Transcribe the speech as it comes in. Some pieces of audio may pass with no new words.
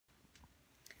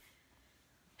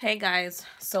Hey guys,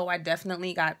 so I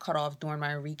definitely got cut off during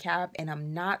my recap and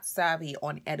I'm not savvy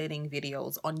on editing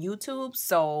videos on YouTube,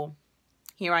 so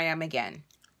here I am again.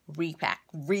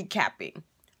 Recapping.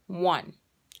 1.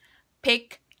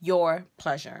 Pick your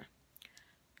pleasure.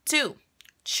 2.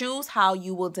 Choose how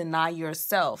you will deny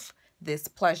yourself this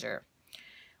pleasure.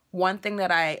 One thing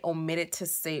that I omitted to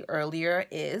say earlier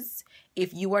is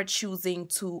if you are choosing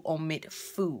to omit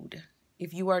food,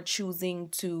 if you are choosing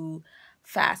to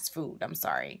fast food,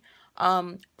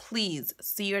 please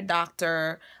see your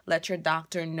doctor. Let your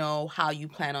doctor know how you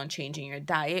plan on changing your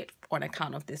diet on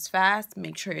account of this fast.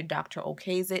 Make sure your doctor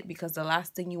okays it, because the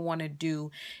last thing you want to do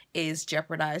is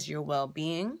jeopardize your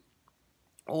well-being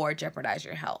or jeopardize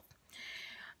your health.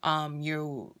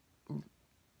 Yeah,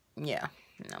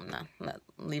 I'm not,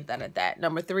 leave that at that.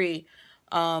 Number 3,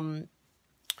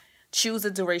 choose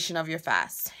the duration of your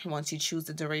fast. Once you choose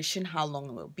the duration, how long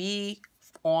it will be,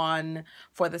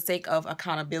 for the sake of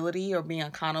accountability or being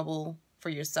accountable for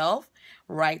yourself,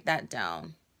 write that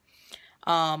down.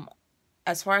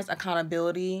 As far as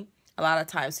accountability, a lot of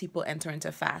times people enter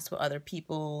into fast with other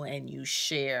people and you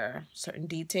share certain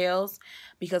details.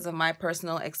 Because of my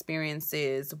personal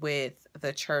experiences with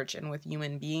the church and with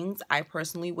human beings, I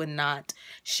personally would not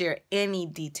share any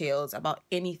details about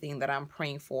anything that I'm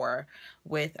praying for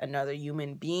with another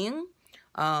human being.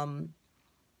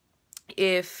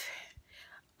 If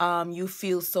you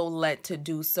feel so led to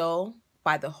do so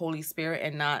by the Holy Spirit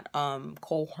and not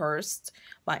coerced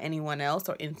by anyone else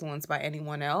or influenced by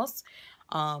anyone else,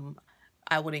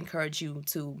 I would encourage you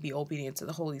to be obedient to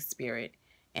the Holy Spirit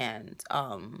and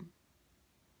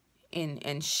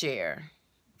share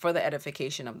for the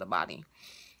edification of the body.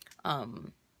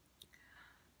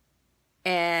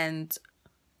 And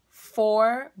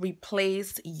 4,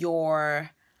 replace your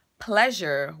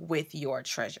pleasure with your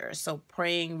treasure. So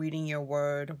praying, reading your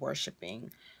word, worshiping,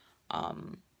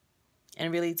 and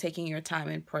really taking your time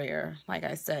in prayer. Like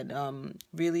I said,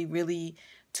 really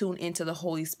tune into the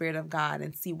Holy Spirit of God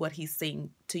and see what he's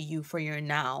saying to you for your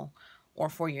now or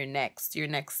for your next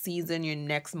season, your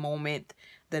next moment,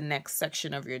 the next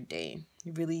section of your day.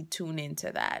 Really tune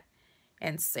into that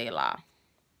and Selah.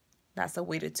 That's a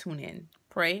way to tune in.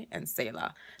 Pray and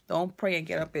Selah. Don't pray and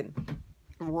get up and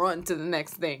run to the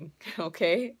next thing,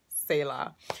 okay?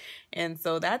 Selah. And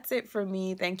so that's it for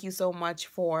me. Thank you so much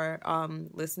for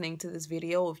listening to this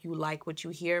video. If you like what you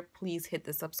hear, please hit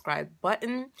the subscribe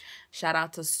button. Shout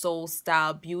out to Soul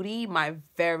Style Beauty, my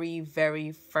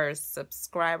very first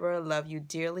subscriber. Love you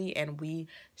dearly, and we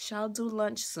shall do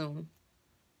lunch soon.